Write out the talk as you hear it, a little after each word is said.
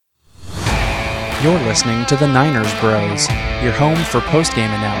You're listening to the Niners Bros, your home for post-game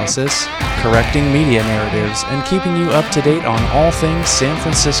analysis, correcting media narratives, and keeping you up to date on all things San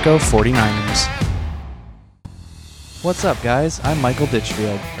Francisco 49ers. What's up, guys? I'm Michael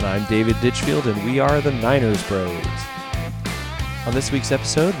Ditchfield. And I'm David Ditchfield, and we are the Niners Bros. On this week's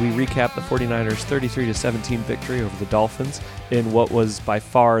episode, we recap the 49ers' 33-17 victory over the Dolphins in what was by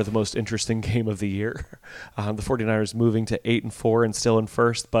far the most interesting game of the year. The 49ers moving to 8-4 and still in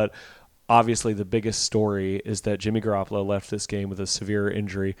first, but obviously the biggest story is that Jimmy Garoppolo left this game with a severe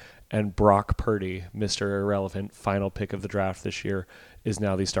injury, and Brock Purdy, Mr. Irrelevant, final pick of the draft this year, is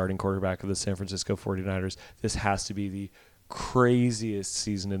now the starting quarterback of the San Francisco 49ers. This has to be the craziest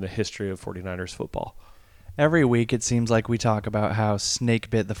season in the history of 49ers football. Every week it seems like we talk about how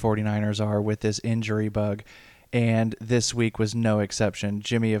snake-bit the 49ers are with this injury bug, and this week was no exception.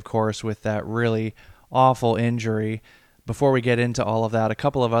 Jimmy, of course, with that really awful injury. Before we get into all of that, a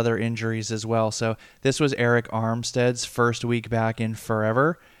couple of other injuries as well. So this was Eric Armstead's first week back in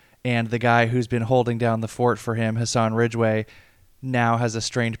forever, and the guy who's been holding down the fort for him, Hassan Ridgeway, now has a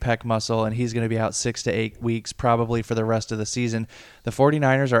strained pec muscle, and he's going to be out 6 to 8 weeks, probably for the rest of the season. The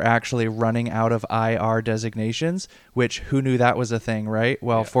 49ers are actually running out of IR designations, which who knew that was a thing, right?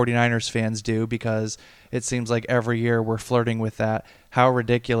 Well, yeah. 49ers fans do, because it seems like every year we're flirting with that. How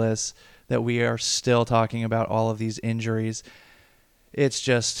ridiculous that we are still talking about all of these injuries. It's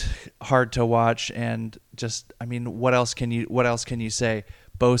just hard to watch, and just, I mean, what else can you say?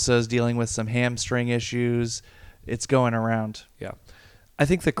 Bosa's dealing with some hamstring issues. It's going around. Yeah. I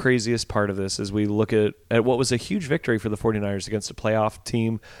think the craziest part of this is we look at what was a huge victory for the 49ers against a playoff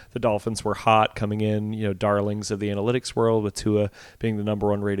team. The Dolphins were hot coming in, darlings of the analytics world, with Tua being the number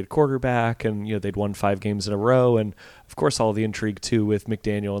one rated quarterback, and they'd won 5 games in a row, and of course all the intrigue too with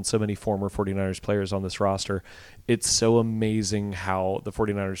McDaniel and so many former 49ers players on this roster. It's so amazing how the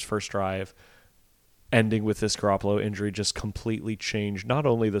 49ers first drive, ending with this Garoppolo injury, just completely changed not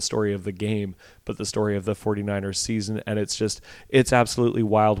only the story of the game, but the story of the 49ers season. And it's absolutely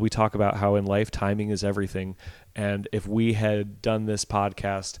wild. We talk about how in life timing is everything. And if we had done this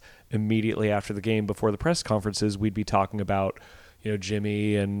podcast immediately after the game, before the press conferences, we'd be talking about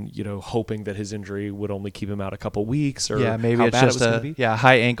Jimmy and, hoping that his injury would only keep him out a couple weeks, or maybe how it's bad just it was going to be.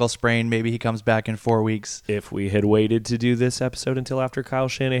 High ankle sprain. Maybe he comes back in 4 weeks. If we had waited to do this episode until after Kyle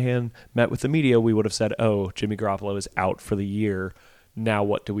Shanahan met with the media, we would have said, Jimmy Garoppolo is out for the year. Now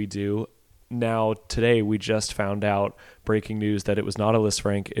what do we do? Now, today, we just found out, breaking news, that it was not a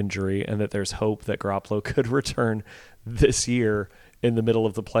Lisfranc injury, and that there's hope that Garoppolo could return this year in the middle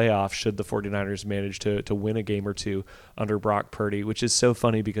of the playoffs should the 49ers manage to win a game or two under Brock Purdy, which is so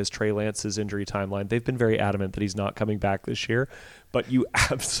funny because Trey Lance's injury timeline, they've been very adamant that he's not coming back this year, but you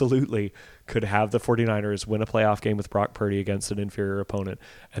absolutely could have the 49ers win a playoff game with Brock Purdy against an inferior opponent,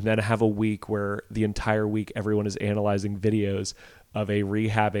 and then have a week where the entire week everyone is analyzing videos of a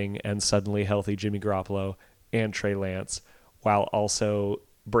rehabbing and suddenly healthy Jimmy Garoppolo and Trey Lance, while also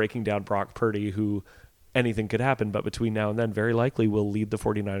breaking down Brock Purdy, who anything could happen, but between now and then very likely will lead the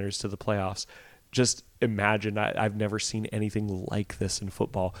 49ers to the playoffs. Just imagine, I've never seen anything like this in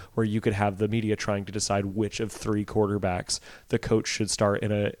football, where you could have the media trying to decide which of 3 quarterbacks the coach should start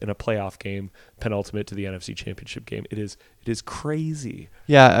in a playoff game, penultimate to the NFC Championship game. It is crazy.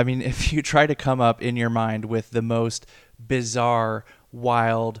 Yeah, I mean, if you try to come up in your mind with the most bizarre,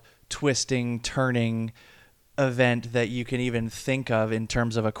 wild, twisting, turning event that you can even think of in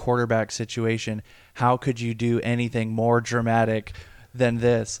terms of a quarterback situation, how could you do anything more dramatic than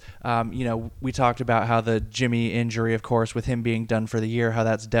this? We talked about how the Jimmy injury, of course, with him being done for the year, how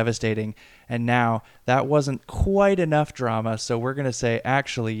that's devastating. And now that wasn't quite enough drama. So we're going to say,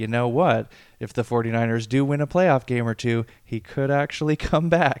 actually, you know what? If the 49ers do win a playoff game or two, he could actually come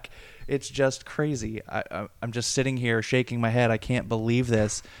back. It's just crazy. I'm just sitting here shaking my head. I can't believe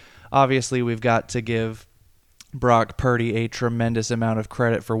this. Obviously, we've got to give Brock Purdy a tremendous amount of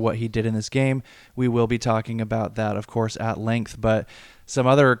credit for what he did in this game. We will be talking about that, of course, at length, but some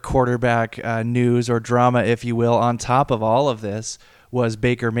other quarterback news or drama, if you will, on top of all of this was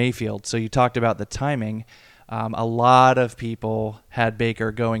Baker Mayfield. So you talked about the timing. A lot of people had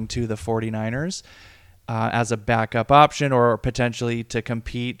Baker going to the 49ers as a backup option, or potentially to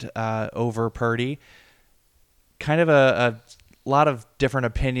compete over Purdy. Kind of a lot of different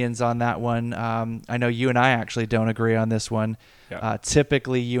opinions on that one. I know you and I actually don't agree on this one. Yeah.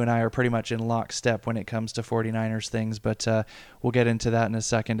 Typically, you and I are pretty much in lockstep when it comes to 49ers things, but we'll get into that in a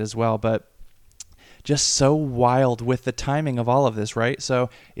second as well. But just so wild with the timing of all of this, right?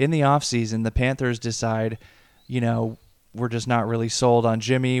 So in the offseason, the Panthers decide, we're just not really sold on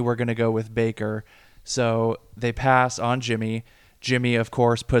Jimmy. We're going to go with Baker. So they pass on Jimmy. Jimmy, of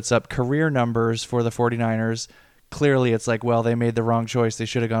course, puts up career numbers for the 49ers. Clearly, it's like, well, they made the wrong choice. They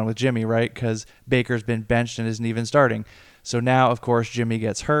should have gone with Jimmy, right? Because Baker's been benched and isn't even starting. So now, of course, Jimmy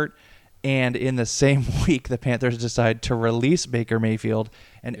gets hurt. And in the same week, the Panthers decide to release Baker Mayfield.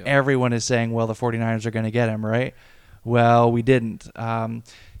 And everyone is saying, well, the 49ers are going to get him, right? Well, we didn't.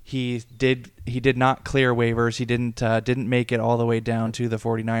 He did not clear waivers. He didn't make it all the way down to the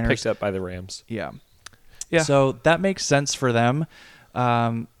 49ers. Picked up by the Rams. Yeah. So that makes sense for them.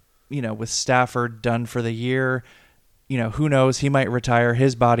 With Stafford done for the year, who knows? He might retire.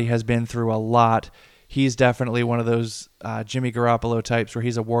 His body has been through a lot. He's definitely one of those Jimmy Garoppolo types where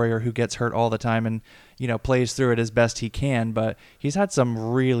he's a warrior who gets hurt all the time and, plays through it as best he can. But he's had some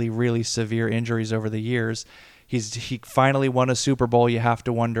really, really severe injuries over the years. He finally won a Super Bowl. You have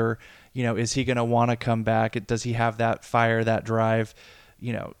to wonder, is he going to want to come back? Does he have that fire, that drive?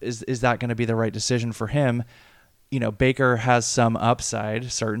 Is that going to be the right decision for him? Baker has some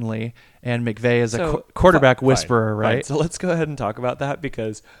upside, certainly, and McVay is a quarterback whisperer, right? Fine. So let's go ahead and talk about that,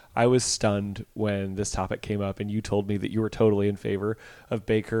 because I was stunned when this topic came up and you told me that you were totally in favor of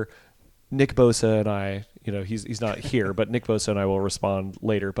Baker. Nick Bosa and I, he's not here, but Nick Bosa and I will respond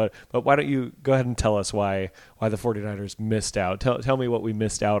later. But why don't you go ahead and tell us why the 49ers missed out? Tell me what we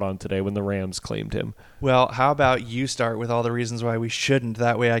missed out on today when the Rams claimed him. Well, how about you start with all the reasons why we shouldn't?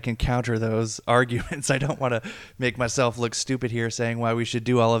 That way I can counter those arguments. I don't want to make myself look stupid here saying why we should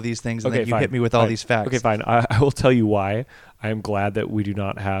do all of these things and then you hit me with all these facts. Okay, fine. I will tell you why I am glad that we do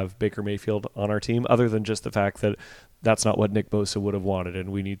not have Baker Mayfield on our team, other than just the fact that that's not what Nick Bosa would have wanted,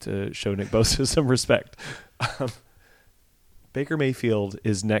 and we need to show Nick Bosa some respect. Baker Mayfield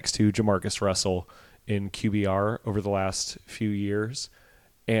is next to Jamarcus Russell in QBR over the last few years,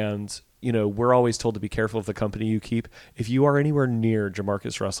 and we're always told to be careful of the company you keep. If you are anywhere near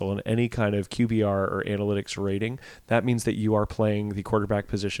Jamarcus Russell in any kind of QBR or analytics rating, that means that you are playing the quarterback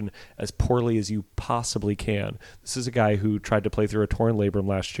position as poorly as you possibly can. This is a guy who tried to play through a torn labrum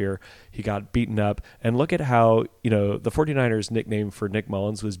last year. He got beaten up. And look at how, the 49ers nickname for Nick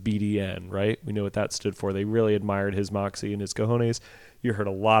Mullins was BDN, right? We know what that stood for. They really admired his moxie and his cojones. You heard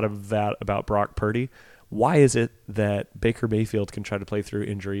a lot of that about Brock Purdy. Why is it that Baker Mayfield can try to play through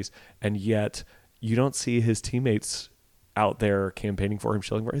injuries, and yet you don't see his teammates out there campaigning for him,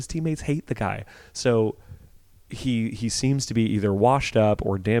 shilling for his teammates hate the guy? So he seems to be either washed up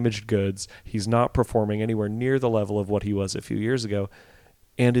or damaged goods. He's not performing anywhere near the level of what he was a few years ago,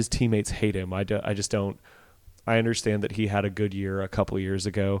 and his teammates hate him. I just don't. I understand that he had a good year a couple years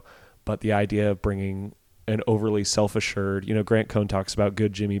ago, but the idea of bringing an overly self-assured, Grant Cohn talks about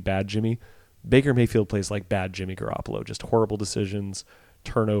good Jimmy, bad Jimmy. Baker Mayfield plays like bad Jimmy Garoppolo, just horrible decisions,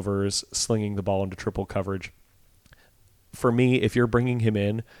 turnovers, slinging the ball into triple coverage. For me, if you're bringing him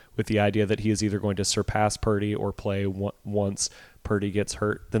in with the idea that he is either going to surpass Purdy or play once Purdy gets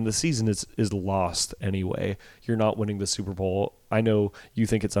hurt, then the season is lost anyway. You're not winning the Super Bowl. I know you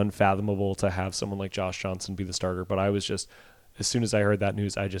think it's unfathomable to have someone like Josh Johnson be the starter, but I was just, as soon as I heard that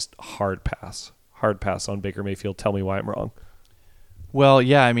news, I just hard pass on Baker Mayfield. Tell me why I'm wrong. Well,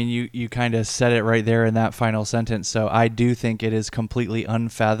 yeah, I mean, you kind of said it right there in that final sentence. So I do think it is completely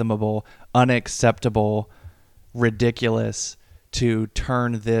unfathomable, unacceptable, ridiculous to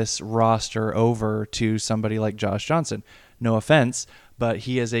turn this roster over to somebody like Josh Johnson. No offense, but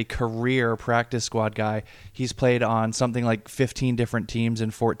he is a career practice squad guy. He's played on something like 15 different teams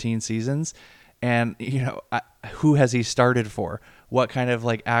in 14 seasons. And, who has he started for? What kind of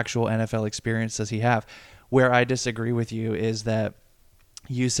actual NFL experience does he have? Where I disagree with you is that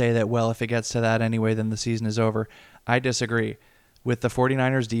you say that, well, if it gets to that anyway, then the season is over. I disagree. With the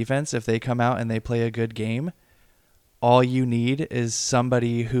 49ers defense, if they come out and they play a good game, all you need is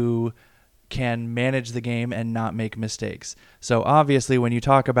somebody who can manage the game and not make mistakes. So obviously when you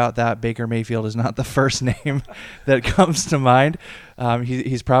talk about that, Baker Mayfield is not the first name that comes to mind.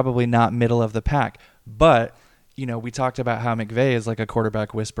 He's probably not middle of the pack. But, we talked about how McVay is like a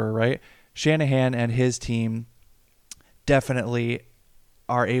quarterback whisperer, right? Shanahan and his team definitely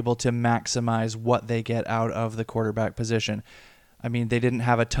are able to maximize what they get out of the quarterback position. I mean, they didn't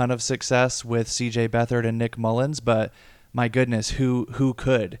have a ton of success with CJ Beathard and Nick Mullins, but my goodness, who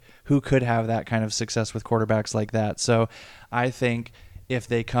could have that kind of success with quarterbacks like that? So I think if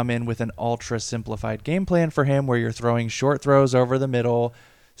they come in with an ultra simplified game plan for him where you're throwing short throws over the middle,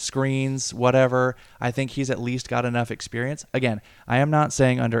 screens, whatever, I think he's at least got enough experience. Again, I am not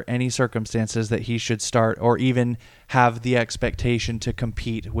saying under any circumstances that he should start or even have the expectation to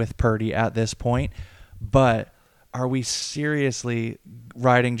compete with Purdy at this point, but are we seriously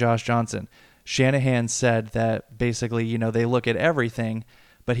riding Josh Johnson? Shanahan said that basically, they look at everything,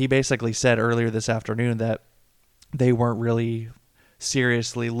 but he basically said earlier this afternoon that they weren't really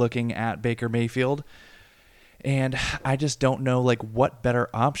seriously looking at Baker Mayfield. And I just don't know, like, what better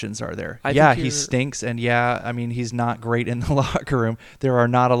options are there. He stinks, and he's not great in the locker room. There are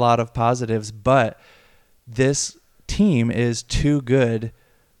not a lot of positives, but this team is too good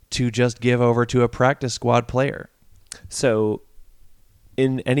to just give over to a practice squad player. So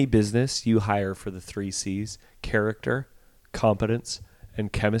in any business, you hire for the 3 C's: character, competence,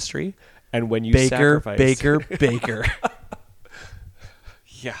 and chemistry. And when you sacrifice... Baker.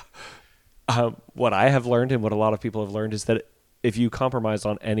 Yeah. What I have learned and what a lot of people have learned is that if you compromise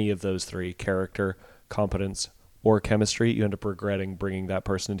on any of those 3, character, competence, or chemistry, you end up regretting bringing that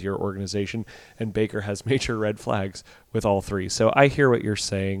person into your organization. And Baker has major red flags with all 3. So I hear what you're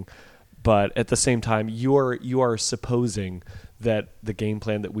saying, but at the same time, you are supposing that the game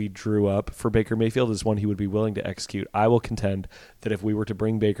plan that we drew up for Baker Mayfield is one he would be willing to execute. I will contend that if we were to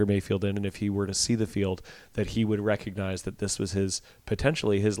bring Baker Mayfield in and if he were to see the field, that he would recognize that this was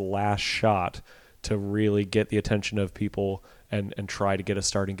potentially his last shot to really get the attention of people and try to get a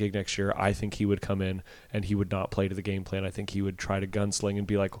starting gig next year. I think he would come in and he would not play to the game plan. I think he would try to gunsling and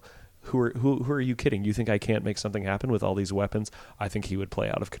be like, who are you kidding? You think I can't make something happen with all these weapons? I think he would play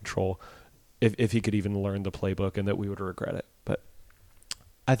out of control if he could even learn the playbook, and that we would regret it. But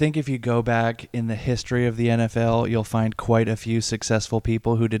I think if you go back in the history of the NFL, you'll find quite a few successful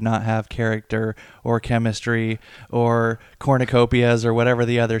people who did not have character or chemistry or cornucopias or whatever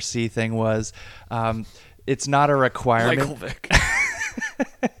the other C thing was. It's not a requirement. Michael Vick.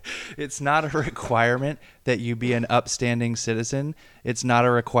 It's not a requirement that you be an upstanding citizen. It's not a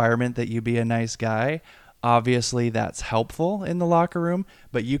requirement that you be a nice guy. Obviously, that's helpful in the locker room,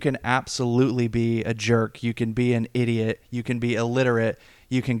 but you can absolutely be a jerk. You can be an idiot. You can be illiterate.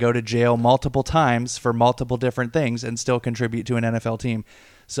 You can go to jail multiple times for multiple different things and still contribute to an NFL team.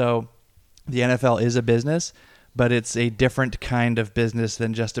 So the NFL is a business, but it's a different kind of business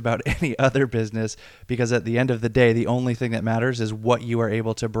than just about any other business, because at the end of the day, the only thing that matters is what you are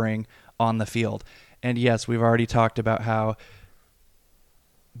able to bring on the field. And yes, we've already talked about how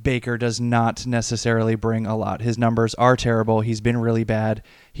Baker does not necessarily bring a lot. His numbers are terrible. He's been really bad.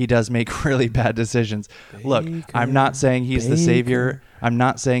 He does make really bad decisions. Look, I'm not saying he's the savior. I'm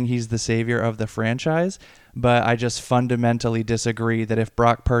not saying he's the savior of the franchise, but I just fundamentally disagree that if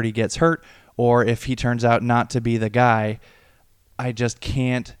Brock Purdy gets hurt or if he turns out not to be the guy, I just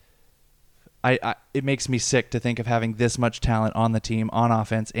can't. It makes me sick to think of having this much talent on the team, on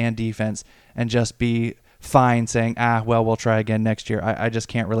offense and defense, and just be fine saying, we'll try again next year. I just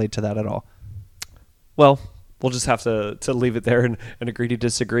can't relate to that at all. Well, we'll just have to leave it there and agree to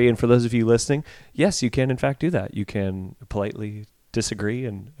disagree. And for those of you listening, yes, you can in fact do that. You can politely disagree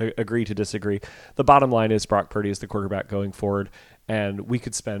and agree to disagree. The bottom line is Brock Purdy is the quarterback going forward, and we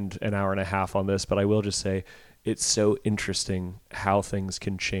could spend an hour and a half on this, but I will just say it's so interesting how things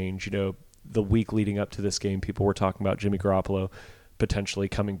can change. You know, the week leading up to this game, people were talking about Jimmy Garoppolo potentially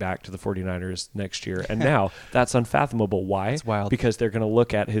coming back to the 49ers next year. And now that's unfathomable. Why? It's wild. Because they're going to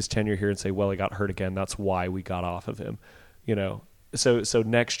look at his tenure here and say, well, he got hurt again. That's why we got off of him. You know, so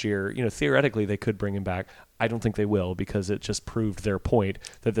next year, you know, theoretically they could bring him back. I don't think they will, because it just proved their point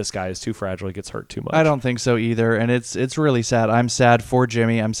that this guy is too fragile. He gets hurt too much. I don't think so either. And it's really sad. I'm sad for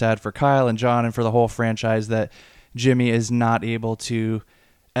Jimmy. I'm sad for Kyle and John and for the whole franchise that Jimmy is not able to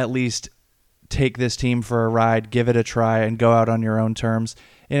at least take this team for a ride, give it a try, and go out on your own terms.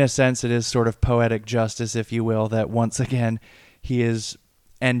 In a sense, it is sort of poetic justice, if you will, that once again he is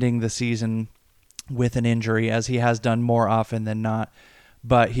ending the season with an injury, as he has done more often than not.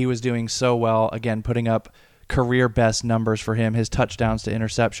 But he was doing so well, again, putting up career best numbers for him, his touchdowns to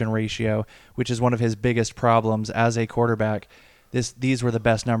interception ratio, which is one of his biggest problems as a quarterback. These were the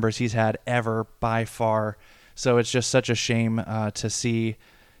best numbers he's had ever by far. So it's just such a shame to see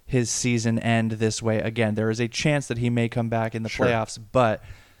his season end this way. Again, there is a chance that he may come back in the playoffs, but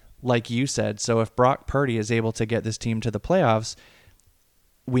like you said, so if Brock Purdy is able to get this team to the playoffs,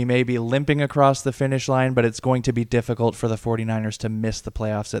 we may be limping across the finish line, but it's going to be difficult for the 49ers to miss the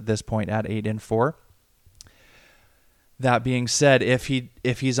playoffs at this point at 8-4. That being said, if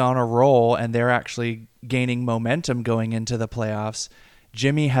he's on a roll and they're actually gaining momentum going into the playoffs,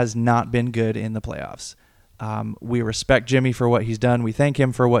 Jimmy has not been good in the playoffs. We respect Jimmy for what he's done. We thank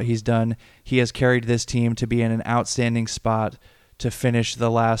him for what he's done. He has carried this team to be in an outstanding spot to finish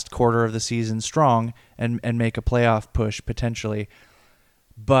the last quarter of the season strong and make a playoff push potentially.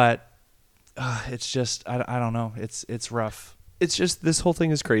 But it's just, I don't know. It's rough. It's just, this whole thing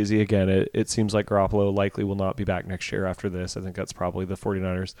is crazy. Again, it seems like Garoppolo likely will not be back next year after this. I think that's probably the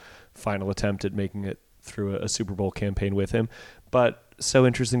 49ers' final attempt at making it through a Super Bowl campaign with him. But so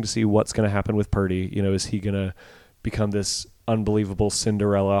interesting to see what's going to happen with Purdy. You know, is he going to become this unbelievable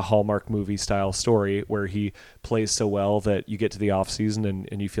Cinderella Hallmark movie style story where he plays so well that you get to the offseason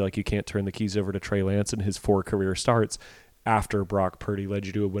and you feel like you can't turn the keys over to Trey Lance, and his 4 career starts after Brock Purdy led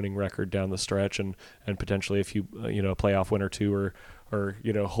you to a winning record down the stretch and potentially a few, a playoff win or two or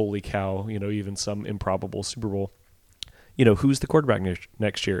holy cow, even some improbable Super Bowl. Who's the quarterback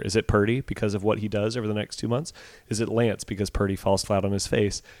next year? Is it Purdy because of what he does over the next 2 months? Is it Lance because Purdy falls flat on his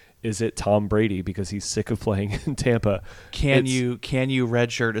face? Is it Tom Brady because he's sick of playing in Tampa? Can you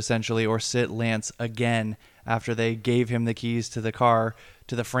redshirt essentially or sit Lance again after they gave him the keys to the car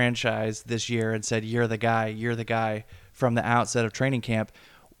to the franchise this year and said, you're the guy from the outset of training camp?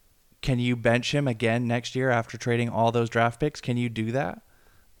 Can you bench him again next year after trading all those draft picks? Can you do that?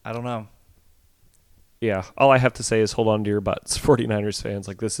 I don't know. Yeah, all I have to say is hold on to your butts, 49ers fans.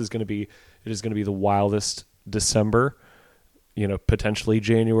 Like, it is going to be the wildest December, potentially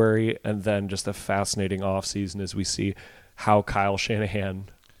January, and then just a fascinating offseason as we see how Kyle Shanahan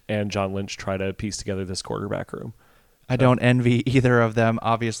and John Lynch try to piece together this quarterback room. I don't envy either of them.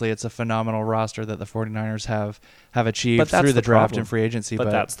 Obviously, it's a phenomenal roster that the 49ers have achieved through the draft and free agency. But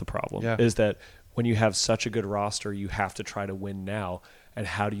that's the problem, is that when you have such a good roster, you have to try to win now. And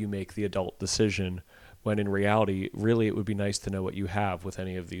how do you make the adult decision when in reality, really, it would be nice to know what you have with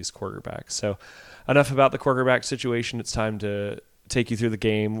any of these quarterbacks. So enough about the quarterback situation. It's time to take you through the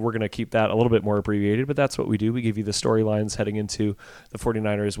game. We're going to keep that a little bit more abbreviated, but that's what we do. We give you the storylines heading into the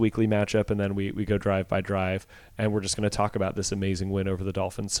 49ers weekly matchup, and then we go drive by drive, and we're just going to talk about this amazing win over the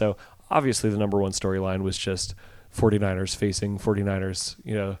Dolphins. So obviously the number one storyline was just 49ers facing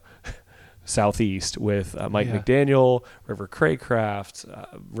 49ers, Southeast with Mike McDaniel, River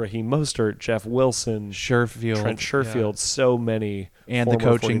Craycraft, Raheem Mostert, Jeff Wilson, Trent Sherfield, so many. And the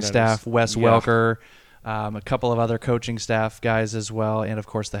coaching 49ers staff, Wes Welker, a couple of other coaching staff guys as well, and of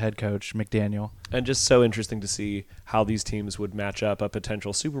course the head coach, McDaniel. And just so interesting to see how these teams would match up. A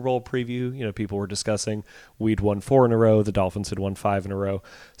potential Super Bowl preview, people were discussing we'd won 4 in a row, the Dolphins had won 5 in a row.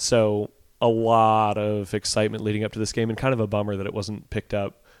 So a lot of excitement leading up to this game, and kind of a bummer that it wasn't picked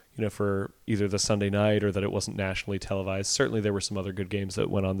up for either the Sunday night or that it wasn't nationally televised. Certainly there were some other good games that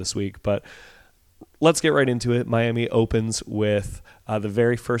went on this week, but let's get right into it. Miami opens with the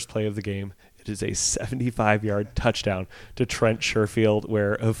very first play of the game. It is a 75-yard touchdown to Trent Sherfield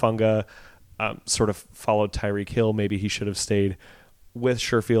where Hufanga sort of followed Tyreek Hill. Maybe he should have stayed with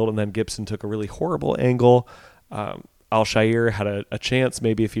Sherfield, and then Gibson took a really horrible angle. Al-Shaair had a chance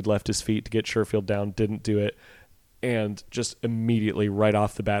maybe if he'd left his feet to get Sherfield down, didn't do it. And just immediately right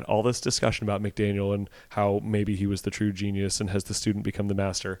off the bat, all this discussion about McDaniel and how maybe he was the true genius and has the student become the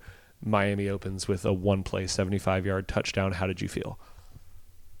master. Miami opens with a one-play 75-yard touchdown. How did you feel?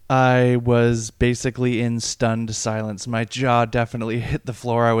 I was basically in stunned silence. My jaw definitely hit the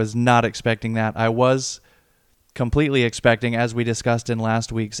floor. I was not expecting that. I was completely expecting, as we discussed in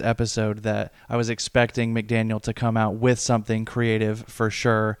last week's episode, that I was expecting McDaniel to come out with something creative for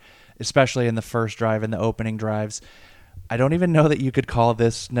sure, especially in the first drive and the opening drives. I don't even know that you could call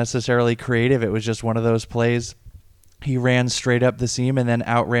this necessarily creative. It was just one of those plays. He ran straight up the seam and then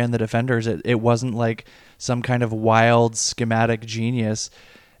outran the defenders. It wasn't like some kind of wild schematic genius.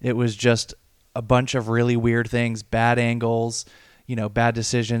 It was just a bunch of really weird things, bad angles, bad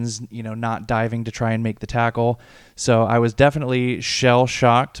decisions, not diving to try and make the tackle. So I was definitely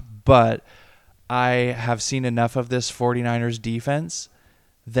shell-shocked, but I have seen enough of this 49ers defense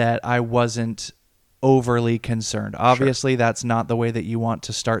that I wasn't overly concerned. Obviously, that's not the way that you want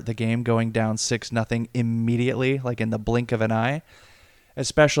to start the game, going down 6-0 immediately, like in the blink of an eye,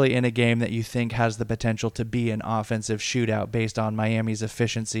 especially in a game that you think has the potential to be an offensive shootout based on Miami's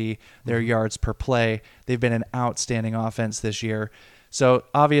efficiency, their yards per play. They've been an outstanding offense this year. So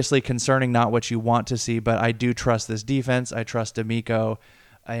obviously concerning, not what you want to see, but I do trust this defense. I trust D'Amico.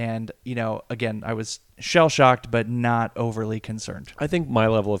 And, again, I was shell-shocked, but not overly concerned. I think my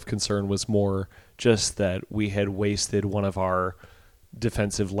level of concern was more just that we had wasted one of our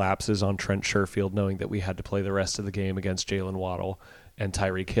defensive lapses on Trent Sherfield, knowing that we had to play the rest of the game against Jalen Waddle and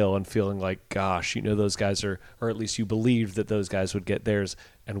Tyreek Hill, and feeling like, gosh, those guys are, or at least you believed that those guys would get theirs,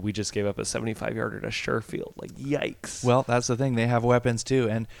 and we just gave up a 75-yarder to Sherfield. Like, yikes. Well, that's the thing. They have weapons too,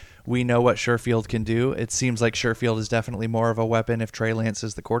 and we know what Sherfield can do. It seems like Sherfield is definitely more of a weapon if Trey Lance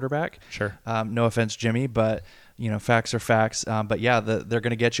is the quarterback. Sure. No offense, Jimmy, but facts are facts. But yeah, they're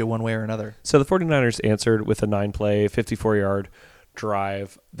going to get you one way or another. So the 49ers answered with a 9-play, 54-yard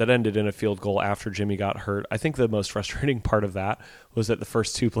drive that ended in a field goal after Jimmy got hurt. I think the most frustrating part of that was that the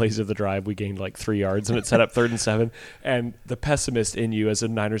first 2 plays of the drive, we gained like 3 yards and it set up 3rd and 7. And the pessimist in you as a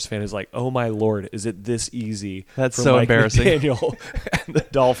Niners fan is like, oh my Lord, is it this easy? That's so embarrassing. Daniel and the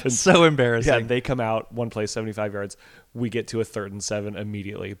Dolphins. So embarrassing. Yeah, they come out, one play, 75 yards. We get to a 3rd and 7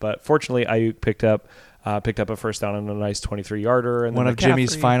 immediately. But fortunately, Ayuk picked up a first down on a nice 23-yarder. And one of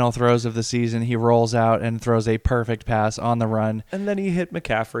Jimmy's final throws of the season, he rolls out and throws a perfect pass on the run. And then he hit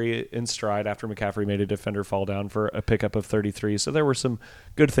McCaffrey in stride after McCaffrey made a defender fall down for a pickup of 33. So there were some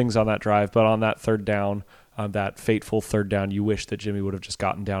good things on that drive. But on that 3rd down, that fateful 3rd down, you wish that Jimmy would have just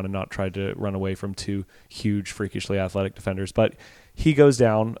gotten down and not tried to run away from 2 huge, freakishly athletic defenders. But he goes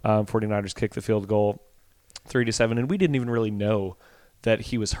down. 49ers kick the field goal 3-7. And we didn't even really know that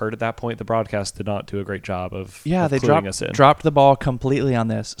he was hurt at that point. The broadcast did not do a great job of they cluing us in. Dropped the ball completely on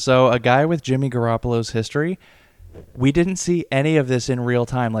this. So a guy with Jimmy Garoppolo's history, we didn't see any of this in real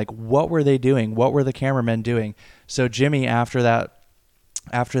time. Like, what were they doing? What were the cameramen doing? So Jimmy, after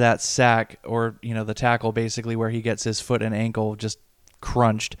that sack, or the tackle basically where he gets his foot and ankle just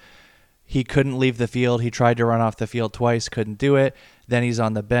crunched, he couldn't leave the field. He tried to run off the field twice, couldn't do it. Then he's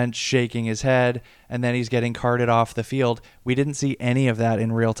on the bench shaking his head, and then he's getting carted off the field. We didn't see any of that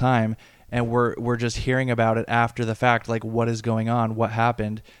in real time, and we're just hearing about it after the fact, like, what is going on, what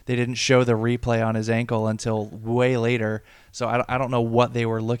happened. They didn't show the replay on his ankle until way later, so I don't know what they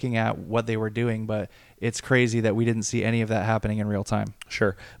were looking at, what they were doing, but it's crazy that we didn't see any of that happening in real time.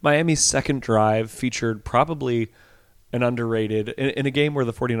 Sure. Miami's second drive featured probably an underrated, in a game where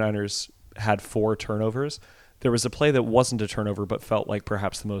the 49ers had 4 turnovers, there was a play that wasn't a turnover but felt like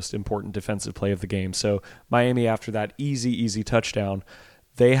perhaps the most important defensive play of the game. So Miami, after that easy touchdown,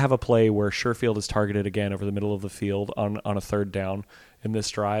 they have a play where Sherfield is targeted again over the middle of the field on a 3rd down in this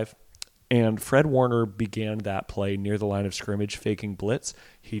drive. And Fred Warner began that play near the line of scrimmage, faking blitz.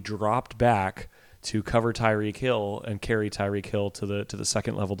 He dropped back to cover Tyreek Hill and carry Tyreek Hill to the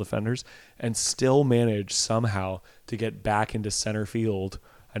second level defenders, and still managed somehow to get back into center field.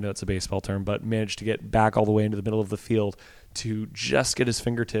 I know it's a baseball term, but managed to get back all the way into the middle of the field to just get his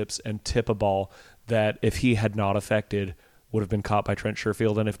fingertips and tip a ball that, if he had not affected, would have been caught by Trent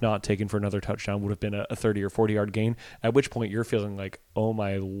Sherfield, and if not taken for another touchdown, would have been a 30 or 40-yard gain, at which point you're feeling like, oh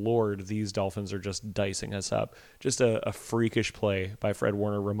my Lord, these Dolphins are just dicing us up. Just a freakish play by Fred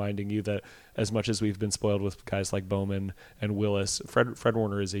Warner, reminding you that as much as we've been spoiled with guys like Bowman and Willis, Fred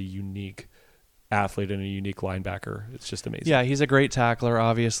Warner is a unique athlete and a unique linebacker. It's just amazing. Yeah, he's a great tackler,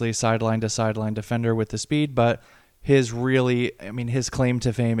 obviously, sideline to sideline defender with the speed, but his claim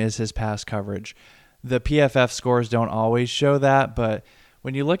to fame is his pass coverage. The PFF scores don't always show that, but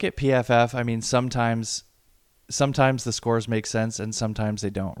when you look at PFF, sometimes the scores make sense and sometimes they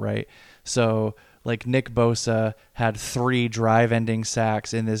don't, right? So like Nick Bosa had 3 drive-ending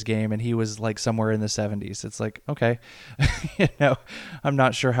sacks in this game, and he was like somewhere in the 70s. It's like, okay, I'm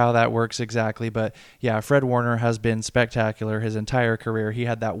not sure how that works exactly, but yeah, Fred Warner has been spectacular his entire career. He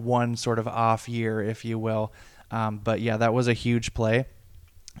had that one sort of off year, if you will, but yeah, that was a huge play,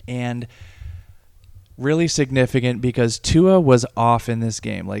 and really significant because Tua was off in this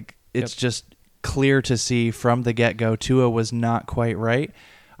game. Like, it's just clear to see from the get-go, Tua was not quite right.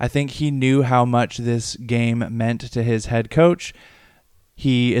 I think he knew how much this game meant to his head coach.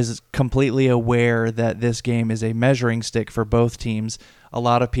 He is completely aware that this game is a measuring stick for both teams. A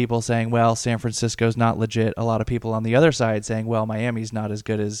lot of people saying, well, San Francisco's not legit. A lot of people on the other side saying, well, Miami's not as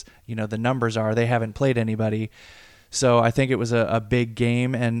good as, the numbers are. They haven't played anybody. So I think it was a big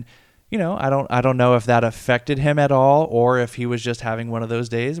game, and I don't know if that affected him at all, or if he was just having one of those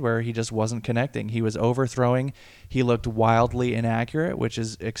days where he just wasn't connecting. He was overthrowing. He looked wildly inaccurate, which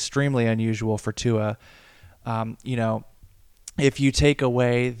is extremely unusual for Tua. If you take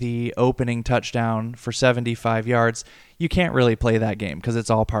away the opening touchdown for 75 yards, you can't really play that game because it's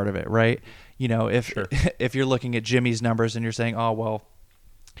all part of it, right? If you're looking at Jimmy's numbers and you're saying, oh, well,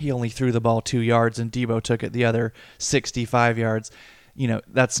 he only threw the ball 2 yards and Debo took it the other 65 yards,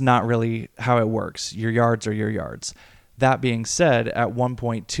 that's not really how it works. Your yards are your yards. That being said, at one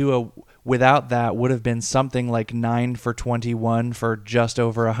point, Tua, without that, would have been something like 9 for 21 for just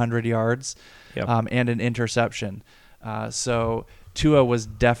over 100 yards, and an interception. So Tua was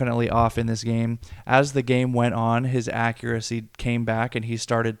definitely off in this game. As the game went on, his accuracy came back, and he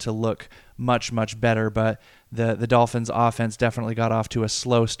started to look much, much better. But the Dolphins' offense definitely got off to a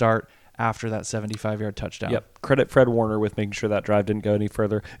slow start after that 75-yard touchdown. Yep. Credit Fred Warner with making sure that drive didn't go any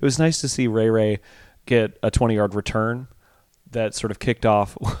further. It was nice to see Ray get a 20-yard return. that sort of kicked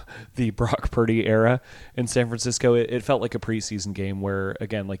off the Brock Purdy era in San Francisco. It felt like a preseason game where,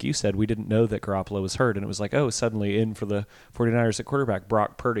 again, like you said, we didn't know that Garoppolo was hurt, and it was like, oh, suddenly in for the 49ers at quarterback,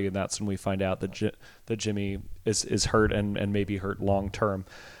 Brock Purdy, and that's when we find out that Jimmy is hurt and maybe hurt long term.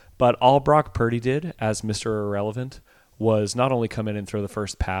 But all Brock Purdy did as Mr. Irrelevant was not only come in and throw the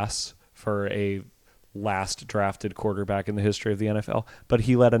first pass for a last drafted quarterback in the history of the NFL, but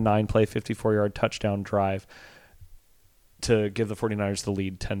he led a 9-play, 54-yard touchdown drive to give the 49ers the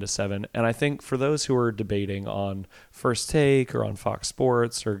lead 10-7. And I think for those who are debating on First Take or on Fox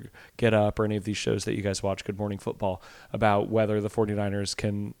Sports or Get Up or any of these shows that you guys watch, Good Morning Football, about whether the 49ers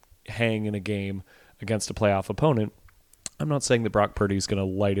can hang in a game against a playoff opponent, I'm not saying that Brock Purdy is going to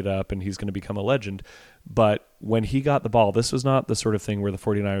light it up and he's going to become a legend, but when he got the ball, this was not the sort of thing where the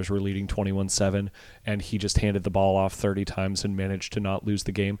 49ers were leading 21-7 and he just handed the ball off 30 times and managed to not lose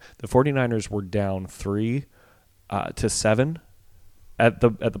the game. The 49ers were down 3-7 at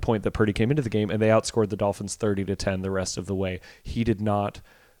the point that Purdy came into the game, and they outscored the Dolphins 30-10 the rest of the way. He did not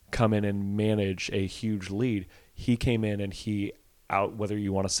come in and manage a huge lead. He came in and whether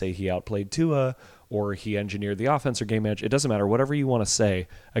you want to say he outplayed Tua or he engineered the offense or game managed, it doesn't matter. Whatever you want to say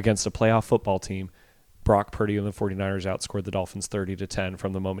against a playoff football team, Brock Purdy and the 49ers outscored the Dolphins 30-10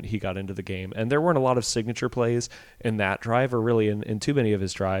 from the moment he got into the game. And there weren't a lot of signature plays in that drive or really in too many of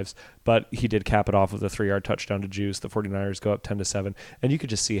his drives, but he did cap it off with a 3-yard touchdown to Juice. The 49ers go up 10-7, and you could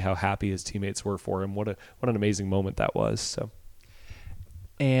just see how happy his teammates were for him. What an amazing moment that was. So,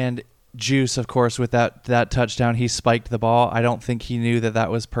 and Juice, of course, with that touchdown, he spiked the ball. I don't think he knew that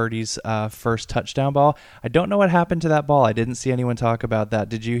was Purdy's first touchdown ball. I don't know what happened to that ball. I didn't see anyone talk about that.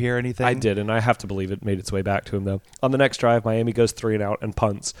 Did you hear anything? I did, and I have to believe it made its way back to him, though. On the next drive, Miami goes 3-and-out and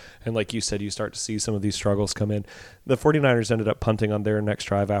punts. And like you said, you start to see some of these struggles come in. The 49ers ended up punting on their next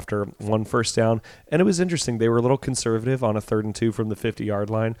drive after one first down. And it was interesting. They were a little conservative on a 3rd and 2 from the 50-yard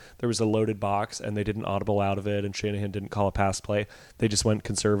line. There was a loaded box, and they didn't audible out of it, and Shanahan didn't call a pass play. They just went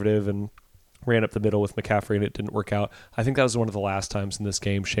conservative and ran up the middle with McCaffrey, and it didn't work out. I think that was one of the last times in this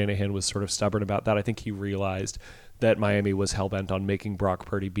game Shanahan was sort of stubborn about that. I think he realized that Miami was hell-bent on making Brock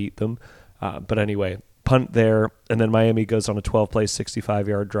Purdy beat them. But anyway, punt there, and then Miami goes on a 12-play,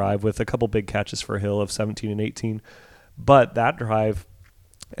 65-yard drive with a couple big catches for Hill of 17 and 18. But that drive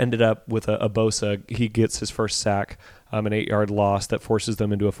ended up with a Bosa. He gets his first sack, an 8-yard loss that forces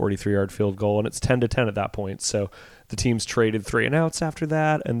them into a 43-yard field goal, and it's 10-10 at that point. So the teams traded 3-and-outs after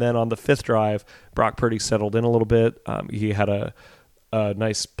that, and then on the 5th drive, Brock Purdy settled in a little bit. He had a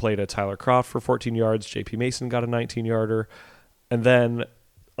nice play to Tyler Kroft for 14 yards. J.P. Mason got a 19-yarder. And then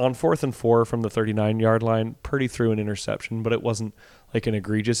on 4th and 4 from the 39-yard line, Purdy threw an interception, but it wasn't like an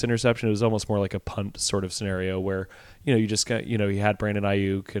egregious interception. It was almost more like a punt sort of scenario where, you just got, he had Brandon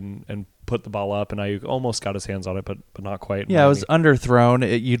Ayuk and put the ball up, and Ayuk almost got his hands on it, but not quite. Yeah, it was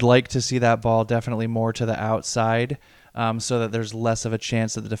underthrown. You'd like to see that ball definitely more to the outside so that there's less of a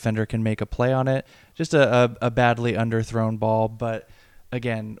chance that the defender can make a play on it. Just a badly underthrown ball. But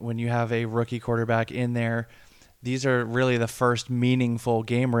again, when you have a rookie quarterback in there, these are really the first meaningful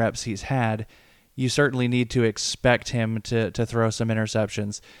game reps he's had. You certainly need to expect him to throw some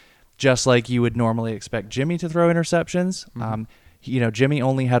interceptions, just like you would normally expect Jimmy to throw interceptions. Mm-hmm. Jimmy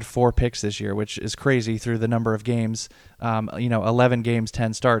only had 4 picks this year, which is crazy through the number of games. 11 games,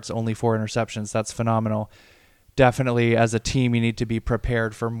 10 starts, only 4 interceptions. That's phenomenal. Definitely, as a team, you need to be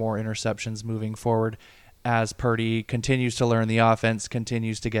prepared for more interceptions moving forward as Purdy continues to learn the offense,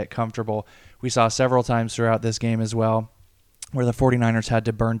 continues to get comfortable. We saw several times throughout this game as well where the 49ers had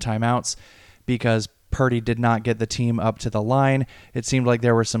to burn timeouts because Purdy did not get the team up to the line. It seemed like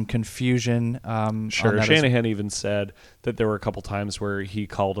there was some confusion. Sure. Shanahan even said that there were a couple times where he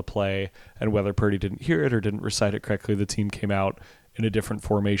called a play, and whether Purdy didn't hear it or didn't recite it correctly, the team came out in a different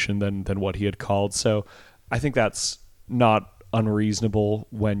formation than what he had called. So I think that's not unreasonable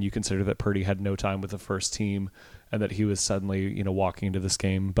when you consider that Purdy had no time with the first team and that he was suddenly, walking into this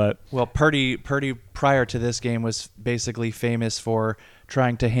game. But Purdy prior to this game was basically famous for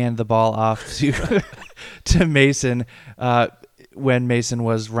trying to hand the ball off to Mason when Mason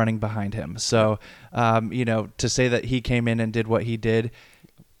was running behind him. So, to say that he came in and did what he did,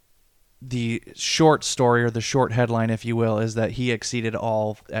 the short story or the short headline, if you will, is that he exceeded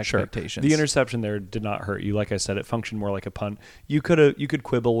all expectations. Sure. The interception there did not hurt you. Like I said, it functioned more like a punt. You could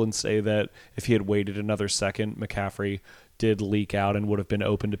quibble and say that if he had waited another second, McCaffrey did leak out and would have been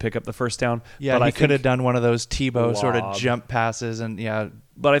open to pick up the first down. Yeah, but he could have done one of those Tebow sort of jump passes, and yeah.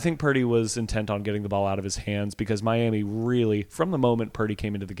 But I think Purdy was intent on getting the ball out of his hands because Miami really, from the moment Purdy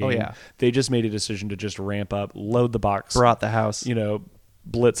came into the game, they just made a decision to just ramp up, load the box. Brought the house.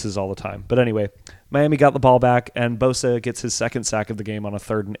 blitzes all the time. But anyway, Miami got the ball back, and Bosa gets his second sack of the game on a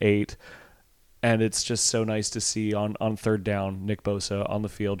 3rd and 8. And it's just so nice to see on 3rd down, Nick Bosa on the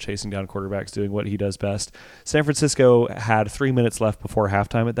field chasing down quarterbacks, doing what he does best. San Francisco had 3 minutes left before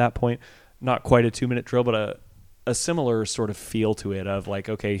halftime at that point. Not quite a 2-minute drill, but a similar sort of feel to it of like,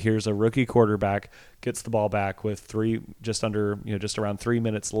 okay, here's a rookie quarterback, gets the ball back with just around 3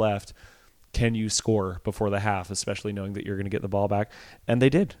 minutes left. Can you score before the half, especially knowing that you're going to get the ball back? And they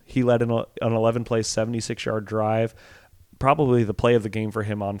did. He led an 11-play, 76-yard drive. Probably the play of the game for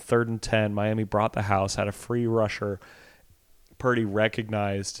him on 3rd and 10. Miami brought the house, had a free rusher. Purdy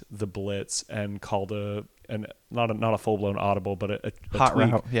recognized the blitz and called not a full-blown audible, but a hot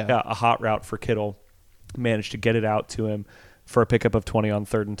tweak. route. Yeah, a hot route for Kittle. Managed to get it out to him for a pickup of 20 on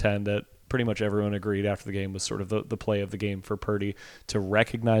 3rd and 10 that pretty much everyone agreed after the game was sort of the play of the game for Purdy, to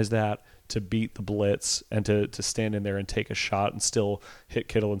recognize that, to beat the blitz, and to stand in there and take a shot and still hit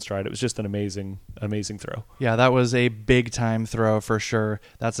Kittle in stride. It was just an amazing throw. Yeah, that was a big-time throw for sure.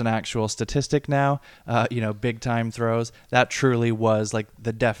 That's an actual statistic now. Big-time throws. That truly was like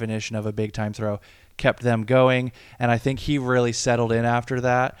the definition of a big-time throw. Kept them going, and I think he really settled in after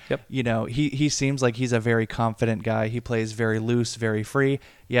that. Yep. He seems like he's a very confident guy. He plays very loose, very free.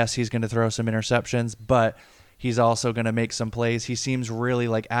 Yes, he's going to throw some interceptions, but he's also going to make some plays. He seems really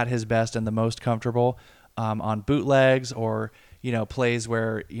like at his best and the most comfortable on bootlegs or, plays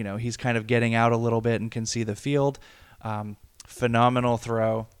where, he's kind of getting out a little bit and can see the field. Phenomenal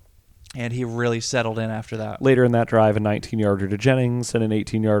throw. And he really settled in after that. Later in that drive, a 19-yarder to Jennings and an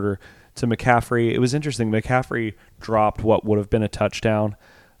 18-yarder to McCaffrey. It was interesting. McCaffrey dropped what would have been a touchdown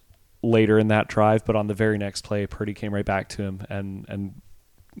later in that drive, but on the very next play, Purdy came right back to him, and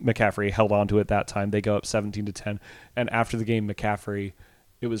McCaffrey held on to it that time. They go up 17-10. And after the game, McCaffrey,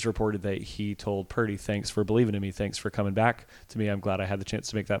 it was reported that he told Purdy, "Thanks for believing in me. Thanks for coming back to me. I'm glad I had the chance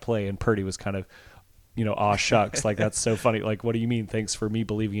to make that play." And Purdy was kind of, aw shucks, like, that's so funny. Like, what do you mean? Thanks for me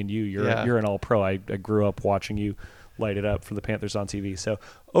believing in you. You're an all-pro. I grew up watching you light it up for the Panthers on TV. So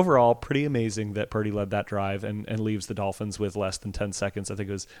overall, pretty amazing that Purdy led that drive and leaves the Dolphins with less than 10 seconds. I think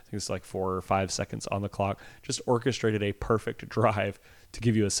it was like 4 or 5 seconds on the clock. Just orchestrated a perfect drive to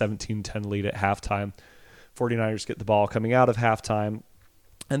give you a 17-10 lead at halftime. 49ers get the ball coming out of halftime,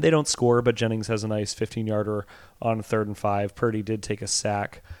 and they don't score, but Jennings has a nice 15-yarder on 3rd and 5. Purdy did take a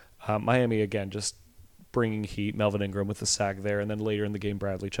sack. Miami, again, just bringing heat. Melvin Ingram with the sack there, and then later in the game,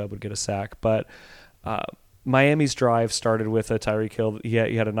 Bradley Chubb would get a sack. But Miami's drive started with a Tyreek Hill. He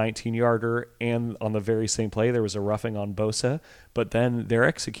had a 19-yarder, and on the very same play, there was a roughing on Bosa. But then their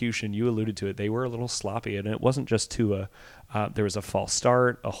execution, you alluded to it, they were a little sloppy, and it wasn't just Tua. There was a false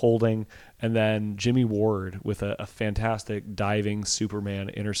start, a holding, and then Jimmy Ward with a fantastic diving Superman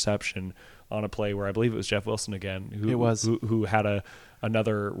interception on a play where I believe it was Jeff Wilson again, who had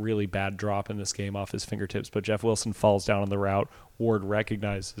another really bad drop in this game off his fingertips. But Jeff Wilson falls down on the route. Ward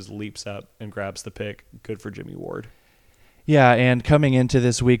recognizes, leaps up, and grabs the pick. Good for Jimmy Ward. Yeah, and coming into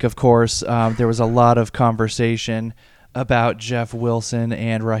this week, of course, there was a lot of conversation about Jeff Wilson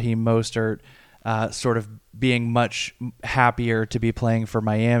and Raheem Mostert sort of being much happier to be playing for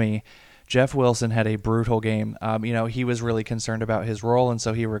Miami. Jeff Wilson had a brutal game. He was really concerned about his role, and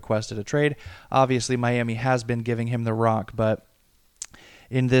so he requested a trade. Obviously, Miami has been giving him the rock, but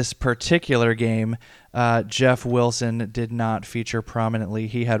in this particular game, Jeff Wilson did not feature prominently.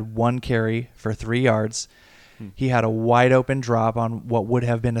 He had 1 carry for 3 yards. He had a wide open drop on what would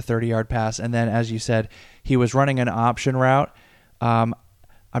have been a 30-yard pass. And then, as you said, he was running an option route.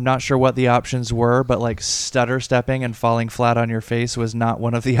 I'm not sure what the options were, but like stutter stepping and falling flat on your face was not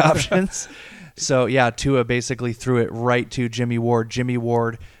one of the options. So, yeah, Tua basically threw it right to Jimmy Ward. Jimmy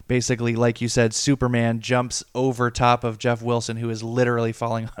Ward basically, like you said, Superman jumps over top of Jeff Wilson, who is literally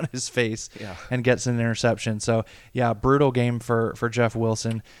falling on his face, and gets an interception. So, yeah, brutal game for Jeff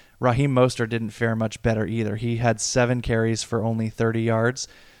Wilson. Raheem Mostert didn't fare much better either. He had 7 carries for only 30 yards.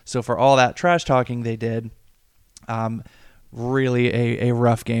 So for all that trash talking they did, really a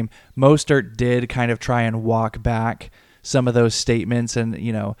rough game. Mostert did kind of try and walk back some of those statements, and,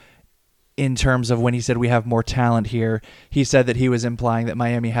 in terms of when he said we have more talent here, he said that he was implying that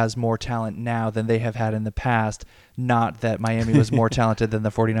Miami has more talent now than they have had in the past, not that Miami was more talented than the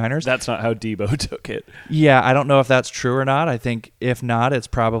 49ers. That's not how Debo took it. Yeah, I don't know if that's true or not. I think if not, it's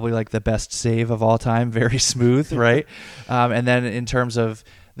probably like the best save of all time. Very smooth, right? And then in terms of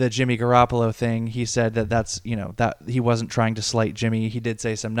the Jimmy Garoppolo thing, he said that's that he wasn't trying to slight Jimmy. He did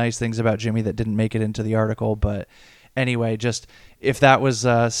say some nice things about Jimmy that didn't make it into the article, but anyway, just if that was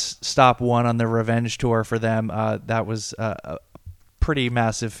stop 1 on the revenge tour for them, that was a pretty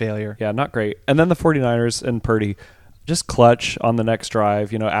massive failure. Yeah, not great. And then the 49ers and Purdy, just clutch on the next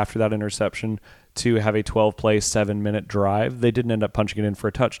drive, after that interception to have a 12-play, 7-minute drive. They didn't end up punching it in for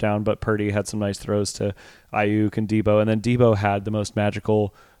a touchdown, but Purdy had some nice throws to Ayuk and Debo. And then Debo had the most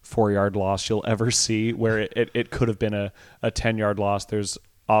magical 4-yard loss you'll ever see, where it could have been a 10-yard loss. There's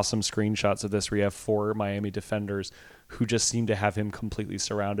awesome screenshots of this where you have 4 Miami defenders who just seem to have him completely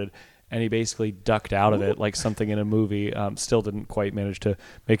surrounded. And he basically ducked out of it like something in a movie. Still didn't quite manage to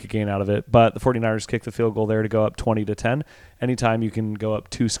make a gain out of it. But the 49ers kicked the field goal there to go up 20-10. Anytime you can go up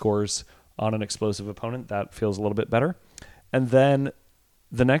 2 scores on an explosive opponent, that feels a little bit better. And then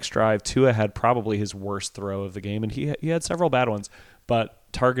the next drive, Tua had probably his worst throw of the game, and he had several bad ones.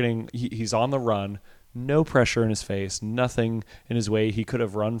 But targeting, he's on the run, no pressure in his face, nothing in his way. He could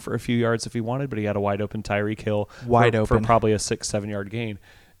have run for a few yards if he wanted, but he had a wide open Tyreek Hill for probably a 6-7 yard gain.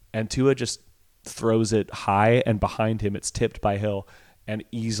 And Tua just throws it high, and behind him it's tipped by Hill and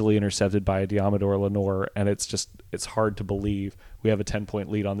easily intercepted by Diamador Lenore. And it's hard to believe we have a 10-point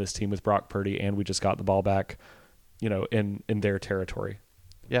lead on this team with Brock Purdy, and we just got the ball back, in their territory.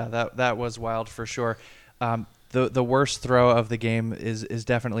 Yeah, that was wild for sure. The worst throw of the game is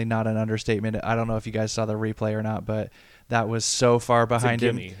definitely not an understatement. I don't know if you guys saw the replay or not, but that was so far behind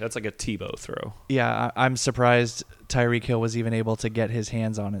him. That's like a Tebow throw. Yeah, I'm surprised Tyreek Hill was even able to get his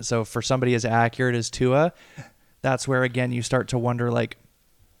hands on it. So for somebody as accurate as Tua, that's where, again, you start to wonder, like,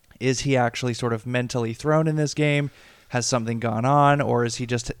 is he actually sort of mentally thrown in this game? Has something gone on? Or is he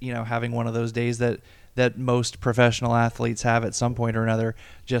just, having one of those days that most professional athletes have at some point or another,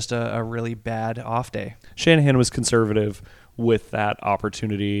 just a really bad off day? Shanahan was conservative with that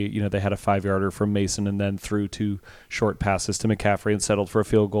opportunity. They had a 5-yarder from Mason and then threw 2 short passes to McCaffrey and settled for a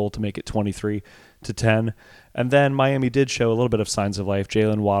field goal to make it 23-10. And then Miami did show a little bit of signs of life.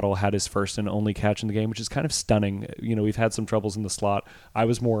 Jalen Waddle had his first and only catch in the game, which is kind of stunning. We've had some troubles in the slot. I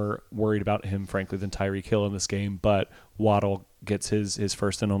was more worried about him, frankly, than Tyreek Hill in this game, but Waddle gets his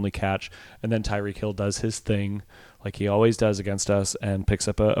first and only catch, and then Tyreek Hill does his thing like he always does against us and picks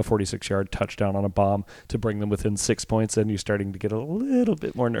up a 46-yard touchdown on a bomb to bring them within 6 points, and you're starting to get a little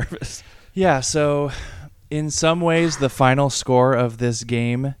bit more nervous. Yeah, so in some ways, the final score of this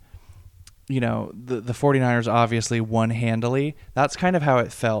game, the 49ers obviously won handily. That's kind of how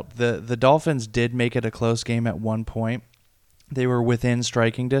it felt. The Dolphins did make it a close game at one point. They were within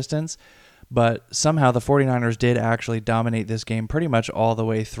striking distance, but somehow the 49ers did actually dominate this game pretty much all the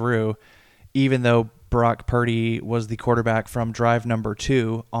way through, even though Brock Purdy was the quarterback from drive number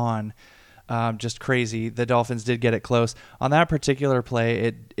 2 on. Just crazy. The Dolphins did get it close. On that particular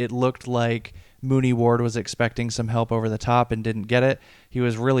play, it looked like Mooney Ward was expecting some help over the top and didn't get it. He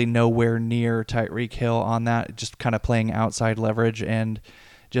was really nowhere near Tyreek Hill on that, just kind of playing outside leverage, and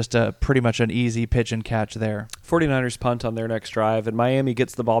just pretty much an easy pitch and catch there. 49ers punt on their next drive, and Miami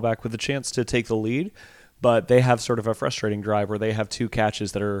gets the ball back with a chance to take the lead, but they have sort of a frustrating drive where they have 2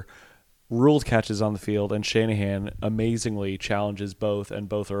 catches that are ruled catches on the field, and Shanahan amazingly challenges both, and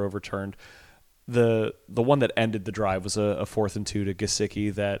both are overturned. The one that ended the drive was a 4th and 2 to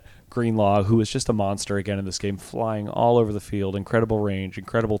Gesicki that Greenlaw, who is just a monster again in this game, flying all over the field, incredible range,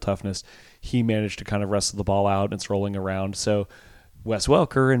 incredible toughness. He managed to kind of wrestle the ball out, and it's rolling around. So Wes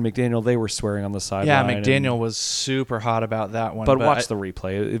Welker and McDaniel, they were swearing on the sideline. Yeah, McDaniel was super hot about that one. But watch the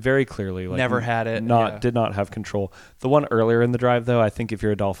replay. It very clearly. Never had it. Did not have control. The one earlier in the drive, though, I think if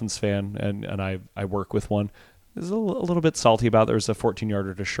you're a Dolphins fan, and I work with one, is a little bit salty about. There was a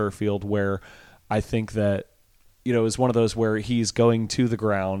 14-yarder to Sherfield where I think that, it was one of those where he's going to the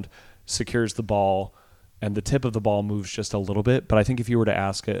ground, secures the ball, and the tip of the ball moves just a little bit. But I think if you were to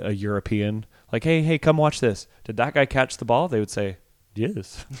ask a European, like, hey, come watch this, did that guy catch the ball? They would say,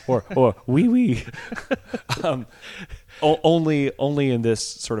 yes, or oui. Only in this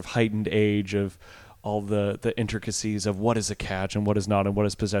sort of heightened age of all the intricacies of what is a catch and what is not and what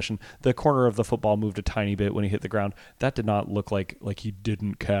is possession. The corner of the football moved a tiny bit when he hit the ground. That did not look like he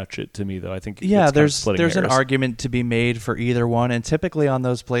didn't catch it to me, though. I think there's an argument to be made for either one, and typically on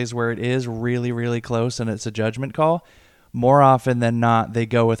those plays where it is really, really close and it's a judgment call, more often than not, they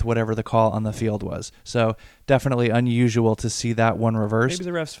go with whatever the call on the field was. So definitely unusual to see that one reversed.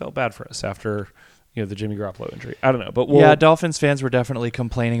 Maybe the refs felt bad for us after the Jimmy Garoppolo injury. I don't know. But Dolphins fans were definitely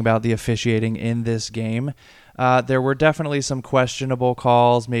complaining about the officiating in this game. There were definitely some questionable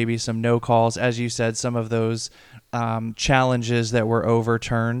calls, maybe some no calls. As you said, some of those challenges that were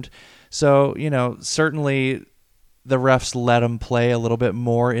overturned. So, certainly the refs let them play a little bit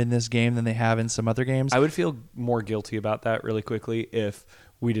more in this game than they have in some other games. I would feel more guilty about that really quickly if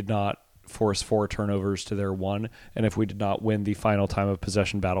we did not force 4 turnovers to their 1, and if we did not win the final time of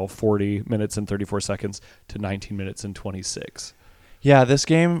possession battle, 40 minutes and 34 seconds to 19 minutes and 26. Yeah, this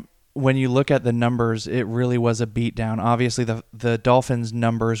game when you look at the numbers, it really was a beatdown. Obviously, the Dolphins'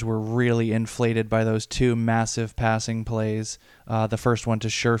 numbers were really inflated by those two massive passing plays. The first one to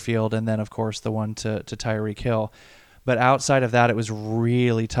Sherfield, and then, of course, the one to Tyreek Hill. But outside of that, it was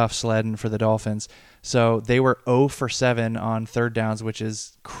really tough sledding for the Dolphins. So they were 0 for 7 on third downs, which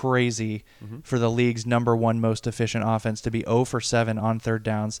is crazy for the league's number one most efficient offense to be 0 for 7 on third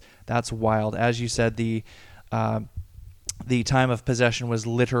downs. That's wild. As you said, the time of possession was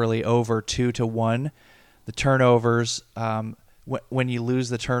literally over 2-1. The turnovers, when you lose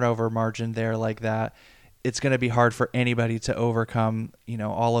the turnover margin there like that, it's going to be hard for anybody to overcome,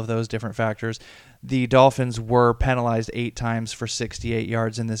 all of those different factors. The Dolphins were penalized 8 times for 68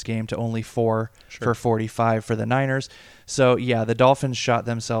 yards in this game to only 4 for 45 for the Niners. So, yeah, the Dolphins shot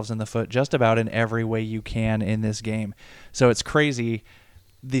themselves in the foot just about in every way you can in this game. So it's crazy.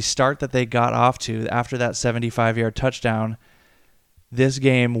 The start that they got off to after that 75-yard touchdown, this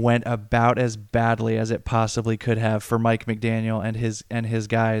game went about as badly as it possibly could have for Mike McDaniel and his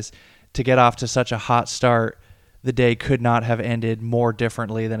guys. To get off to such a hot start, the day could not have ended more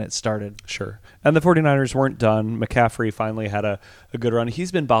differently than it started. Sure. And the 49ers weren't done. McCaffrey finally had a good run.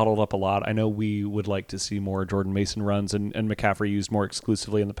 He's been bottled up a lot. I know we would like to see more Jordan Mason runs and McCaffrey used more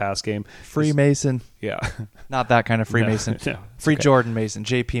exclusively in the pass game. Free Mason. Yeah. Not that kind of free Mason. No, free okay. Jordan Mason,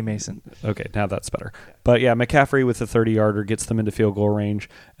 JP Mason. Okay, now that's better. But yeah, McCaffrey with a 30-yarder gets them into field goal range.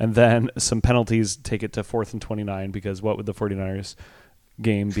 And then some penalties take it to 4th and 29 because what would the 49ers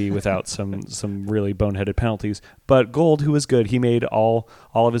game be without some really boneheaded penalties? But Gold, who was good, he made all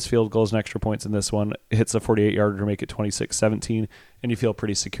of his field goals and extra points in this one, hits a 48-yarder to make it 26-17, and you feel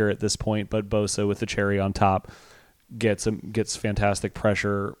pretty secure at this point. But Bosa with the cherry on top gets fantastic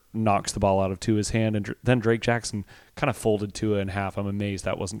pressure, knocks the ball out of Tua's hand, and then Drake Jackson kind of folded Tua in half. I'm amazed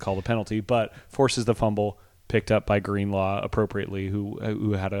that wasn't called a penalty, but forces the fumble, picked up by Greenlaw appropriately,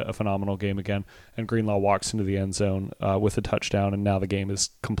 who had a phenomenal game again. And Greenlaw walks into the end zone with a touchdown, and now the game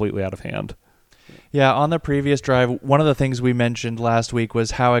is completely out of hand. Yeah, on the previous drive, one of the things we mentioned last week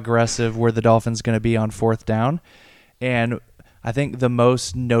was how aggressive were the Dolphins going to be on 4th down. And I think the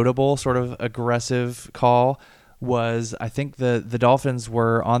most notable sort of aggressive call was, I think the Dolphins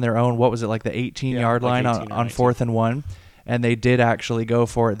were on their own, what was it, like the 18-yard line on 4th and 1? And they did actually go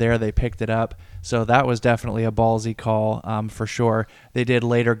for it there. They picked it up. So that was definitely a ballsy call for sure. They did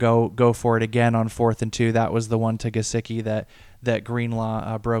later go for it again on 4th and 2. That was the one to Gesicki that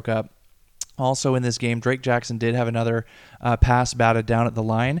Greenlaw broke up. Also in this game, Drake Jackson did have another pass batted down at the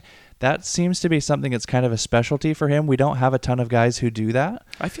line. That seems to be something that's kind of a specialty for him. We don't have a ton of guys who do that.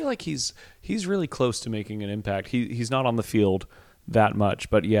 I feel like he's really close to making an impact. He's not on the field that much,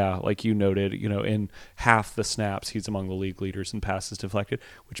 but yeah, like you noted, in half the snaps, he's among the league leaders in passes deflected,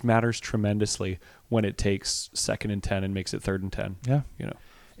 which matters tremendously when it takes 2nd and 10 and makes it 3rd and 10. Yeah.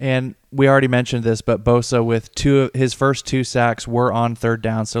 And we already mentioned this, but Bosa with his first 2 sacks were on 3rd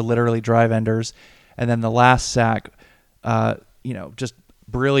down, so literally drive enders. And then the last sack, just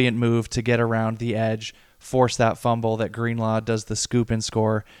brilliant move to get around the edge, force that fumble that Greenlaw does the scoop and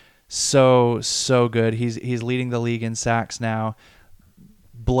score. So good. He's leading the league in sacks now,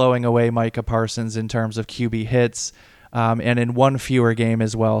 blowing away Micah Parsons in terms of QB hits, and in one fewer game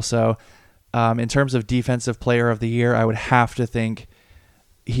as well. So in terms of defensive player of the year, I would have to think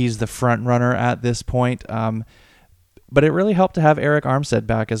he's the front runner at this point. But it really helped to have Eric Armstead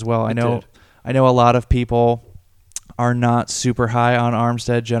back as well. I know a lot of people are not super high on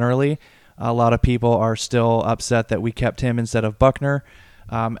Armstead generally. A lot of people are still upset that we kept him instead of Buckner.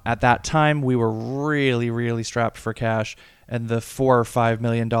 At that time, we were really, really strapped for cash, and the $4 or $5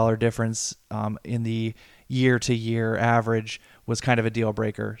 million difference in the year-to-year average was kind of a deal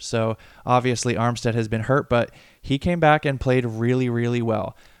breaker. So obviously Armstead has been hurt, but he came back and played really, really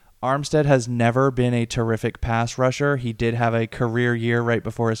well. Armstead has never been a terrific pass rusher. He did have a career year right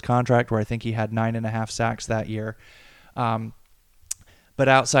before his contract where I think he had 9.5 sacks that year. But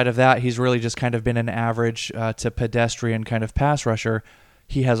outside of that, he's really just kind of been an average to pedestrian kind of pass rusher.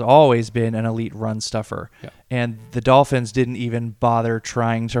 He has always been an elite run stuffer. Yeah. And the Dolphins didn't even bother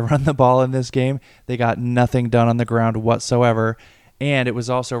trying to run the ball in this game. They got nothing done on the ground whatsoever. And it was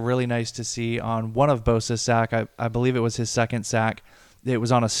also really nice to see on one of Bosa's sack, I believe it was his second sack, it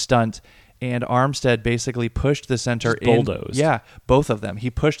was on a stunt, and Armstead basically pushed the center in. Bulldozed. Yeah, both of them. He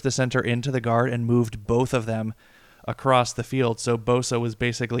pushed the center into the guard and moved both of them across the field. So Bosa was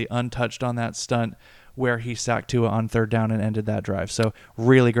basically untouched on that stunt where he sacked Tua on 3rd down and ended that drive. So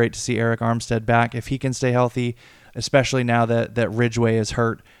really great to see Eric Armstead back. If he can stay healthy, especially now that Ridgeway is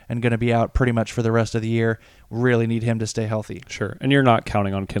hurt and going to be out pretty much for the rest of the year, really need him to stay healthy. Sure. And you're not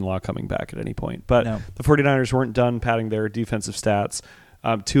counting on Kinlaw coming back at any point. But no. The 49ers weren't done padding their defensive stats.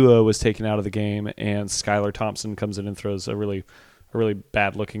 Tua was taken out of the game, and Skylar Thompson comes in and throws a really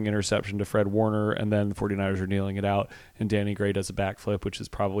bad-looking interception to Fred Warner, and then the 49ers are kneeling it out, and Danny Gray does a backflip, which is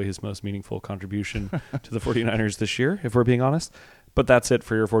probably his most meaningful contribution to the 49ers this year, if we're being honest. But that's it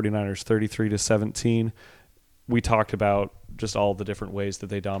for your 49ers, 33-17. We talked about just all the different ways that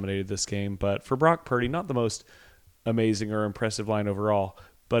they dominated this game, but for Brock Purdy, not the most amazing or impressive line overall,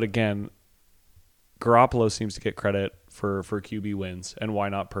 but again, Garoppolo seems to get credit for QB wins, and why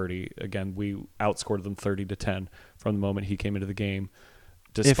not Purdy? Again, we outscored them 30-10 from the moment he came into the game.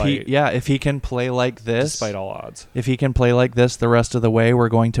 If he can play like this, despite all odds, if he can play like this the rest of the way, we're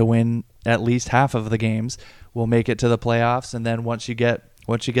going to win at least half of the games. We'll make it to the playoffs, and then once you get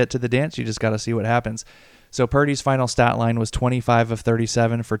to the dance, you just got to see what happens. So Purdy's final stat line was 25 of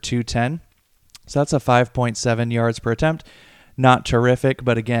 37 for 210. So that's a 5.7 yards per attempt. Not terrific,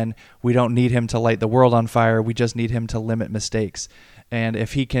 but again, we don't need him to light the world on fire. We just need him to limit mistakes. And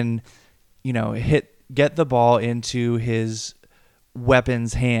if he can, get the ball into his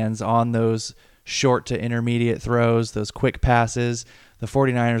weapons' hands on those short to intermediate throws, those quick passes, the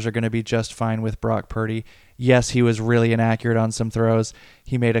 49ers are going to be just fine with Brock Purdy. Yes, he was really inaccurate on some throws.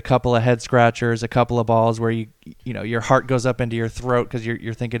 He made a couple of head scratchers, a couple of balls where your heart goes up into your throat because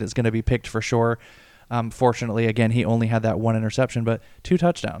you're thinking it's going to be picked for sure. Fortunately, again, he only had that one interception, but 2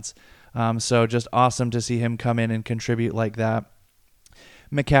 touchdowns. So just awesome to see him come in and contribute like that.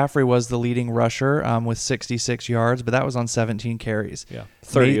 McCaffrey was the leading rusher with 66 yards, but that was on 17 carries. Yeah,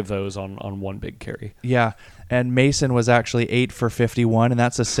 30 of those on one big carry. Yeah, and Mason was actually 8 for 51, and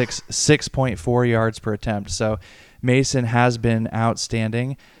that's a 6.4 yards per attempt. So Mason has been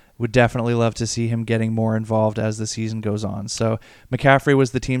outstanding. Would definitely love to see him getting more involved as the season goes on. So McCaffrey was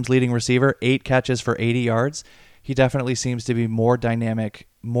the team's leading receiver, 8 catches for 80 yards. He definitely seems to be more dynamic,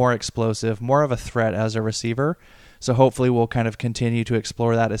 more explosive, more of a threat as a receiver. So hopefully we'll kind of continue to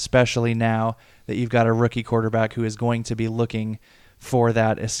explore that, especially now that you've got a rookie quarterback who is going to be looking for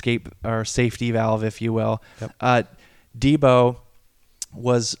that escape or safety valve, if you will. Yep. Debo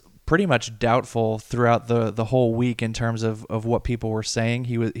was pretty much doubtful throughout the whole week in terms of what people were saying.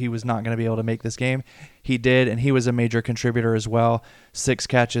 He was not going to be able to make this game. He did, and he was a major contributor as well. 6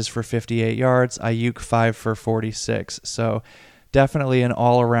 catches for 58 yards. Ayuk 5 for 46. So definitely an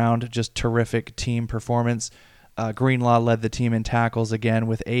all-around just terrific team performance. Greenlaw led the team in tackles again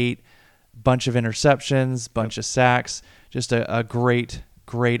with 8. Bunch of interceptions, bunch of sacks. Just a great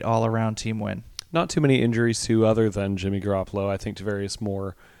all-around team win. Not too many injuries too, other than Jimmy Garoppolo. I think Tavarius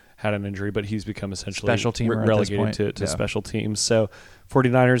Moore had an injury, but he's become essentially special teamer relegated to special teams. So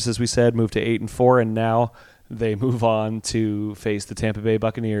 49ers, as we said, moved to 8-4, and now they move on to face the Tampa Bay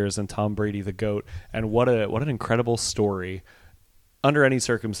Buccaneers and Tom Brady, the GOAT. And what an incredible story. Under any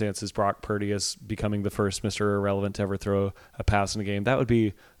circumstances, Brock Purdy is becoming the first Mr. Irrelevant to ever throw a pass in a game. That would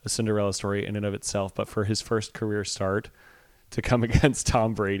be a Cinderella story in and of itself. But for his first career start, to come against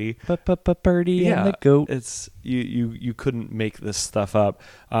Tom Brady, Purdy and the GOAT. It's you couldn't make this stuff up.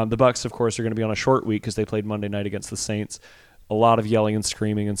 The Bucs, of course, are going to be on a short week because they played Monday night against the Saints. A lot of yelling and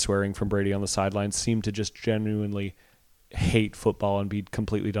screaming and swearing from Brady on the sidelines. Seemed to just genuinely hate football and be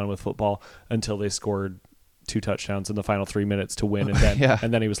completely done with football until they scored 2 touchdowns in the final 3 minutes to win, and then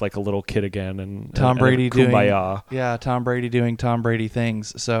and then he was like a little kid again. And Tom Brady kumbaya. Tom Brady doing Tom Brady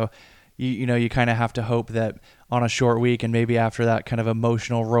things. So you kind of have to hope that on a short week and maybe after that kind of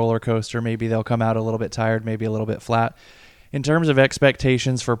emotional roller coaster, maybe they'll come out a little bit tired, maybe a little bit flat. In terms of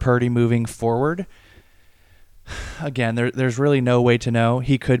expectations for Purdy moving forward, again, there's really no way to know.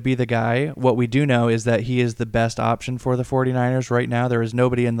 He could be the guy. What we do know is that he is the best option for the 49ers right now. There is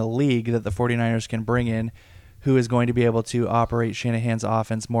nobody in the league that the 49ers can bring in who is going to be able to operate Shanahan's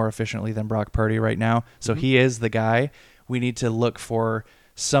offense more efficiently than Brock Purdy right now. So he is the guy. We need to look for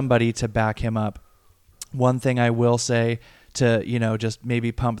somebody to back him up. One thing I will say to, just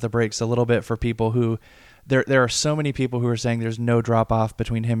maybe pump the brakes a little bit for people who there are so many people who are saying there's no drop off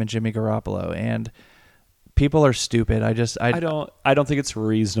between him and Jimmy Garoppolo, and people are stupid. I don't think it's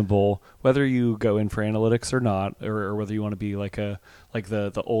reasonable, whether you go in for analytics or not, or whether you want to be like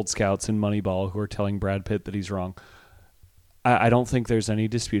the old scouts in Moneyball who are telling Brad Pitt that he's wrong. I don't think there's any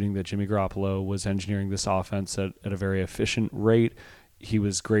disputing that Jimmy Garoppolo was engineering this offense at a very efficient rate. He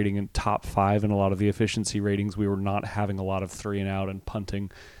was grading in top 5 in a lot of the efficiency ratings. We were not having a lot of 3-and-out and punting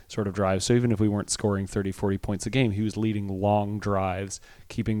sort of drives. So even if we weren't scoring 30, 40 points a game, he was leading long drives,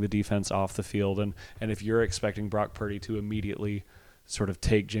 keeping the defense off the field. And if you're expecting Brock Purdy to immediately sort of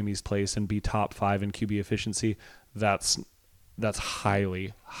take Jimmy's place and be top 5 in QB efficiency, that's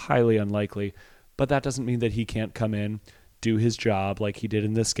highly, highly unlikely. But that doesn't mean that he can't come in, do his job like he did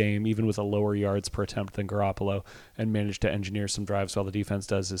in this game, even with a lower yards per attempt than Garoppolo, and manage to engineer some drives while the defense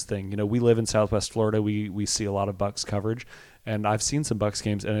does his thing. You know, we live in Southwest Florida. We see a lot of Bucs coverage, and I've seen some Bucs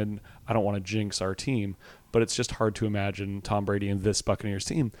games, and I don't want to jinx our team, but it's just hard to imagine Tom Brady and this Buccaneers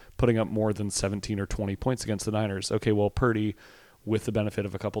team putting up more than 17 or 20 points against the Niners. Okay, well, Purdy, with the benefit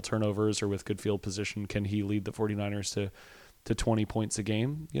of a couple turnovers or with good field position, can he lead the 49ers to 20 points a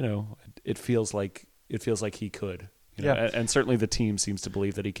game? You know, it feels like he could. You know? And certainly the team seems to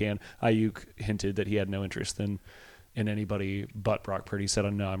believe that he can. Ayuk hinted that he had no interest in anybody but Brock Purdy. He said,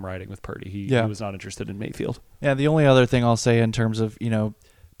 no, I'm riding with Purdy. He was not interested in Mayfield. Yeah, the only other thing I'll say in terms of, you know,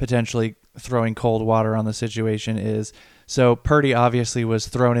 potentially throwing cold water on the situation is, so Purdy obviously was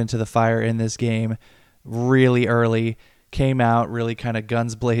thrown into the fire in this game really early, came out really kind of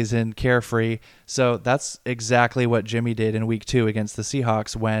guns blazing, carefree. So that's exactly what Jimmy did in week 2 against the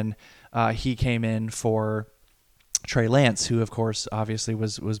Seahawks when he came in for Trey Lance, who of course obviously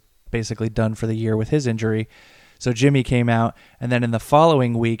was basically done for the year with his injury. So Jimmy came out, and then in the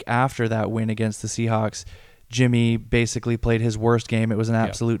following week after that win against the Seahawks, Jimmy basically played his worst game. It was an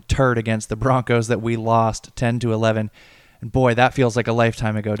absolute turd against the Broncos that we lost 10-11. And boy, that feels like a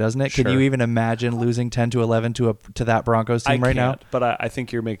lifetime ago, doesn't it? Sure. Can you even imagine losing 10-11 to that Broncos team right now? But I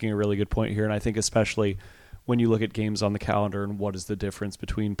think you're making a really good point here, and I think especially when you look at games on the calendar and what is the difference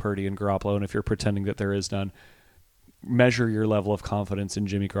between Purdy and Garoppolo, and if you're pretending that there is none, measure your level of confidence in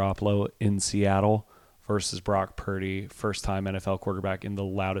Jimmy Garoppolo in Seattle versus Brock Purdy, first-time NFL quarterback in the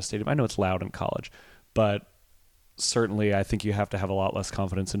loudest stadium. I know it's loud in college, but certainly I think you have to have a lot less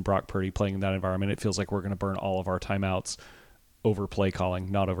confidence in Brock Purdy playing in that environment. It feels like we're going to burn all of our timeouts over play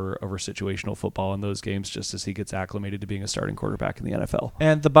calling, not over situational football in those games, just as he gets acclimated to being a starting quarterback in the NFL.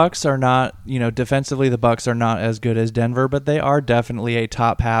 And the Bucs are not, you know, defensively the Bucs are not as good as Denver, but they are definitely a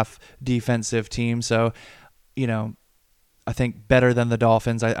top half defensive team. So, you know, I think better than the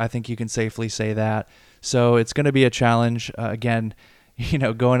Dolphins. I think you can safely say that. So it's going to be a challenge. Again, you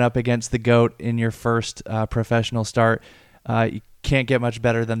know, going up against the GOAT in your first professional start, you can't get much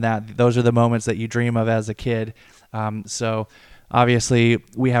better than that. Those are the moments that you dream of as a kid. So obviously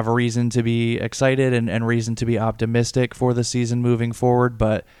we have a reason to be excited and reason to be optimistic for the season moving forward.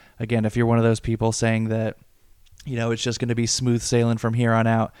 But again, if you're one of those people saying that, you know, it's just going to be smooth sailing from here on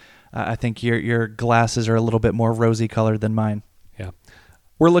out, I think your glasses are a little bit more rosy colored than mine. Yeah.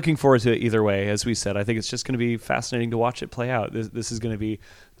 We're looking forward to it either way. As we said, I think it's just going to be fascinating to watch it play out. This is going to be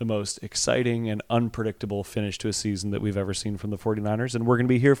the most exciting and unpredictable finish to a season that we've ever seen from the 49ers, and we're going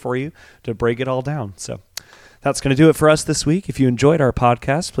to be here for you to break it all down. So that's going to do it for us this week. If you enjoyed our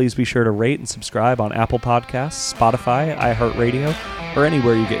podcast, please be sure to rate and subscribe on Apple Podcasts, Spotify, iHeartRadio, or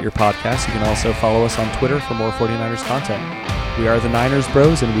anywhere you get your podcasts. You can also follow us on Twitter for more 49ers content. We are the Niners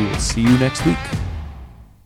Bros, and we will see you next week.